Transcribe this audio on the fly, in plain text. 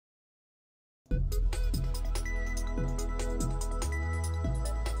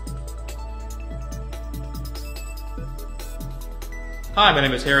Hi, my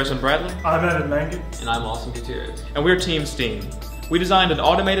name is Harrison Bradley. I'm Mangan. And I'm Austen Gutierrez. And we're Team STEAM. We designed an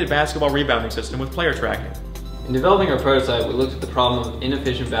automated basketball rebounding system with player tracking. In developing our prototype, we looked at the problem of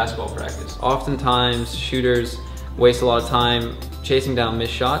inefficient basketball practice. Oftentimes, shooters waste a lot of time chasing down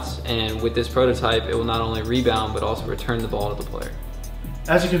missed shots, and with this prototype, it will not only rebound, but also return the ball to the player.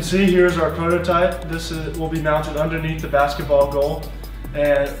 As you can see, here's our prototype. This will be mounted underneath the basketball goal,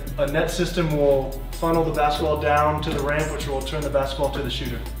 and a net system will funnel the basketball down to the ramp, which will return the basketball to the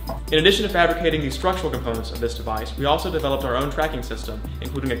shooter. In addition to fabricating the structural components of this device, we also developed our own tracking system,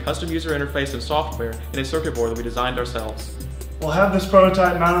 including a custom user interface and software and a circuit board that we designed ourselves. We'll have this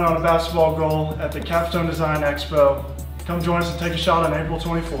prototype mounted on a basketball goal at the Capstone Design Expo. Come join us and take a shot on April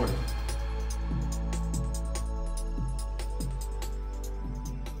 24th.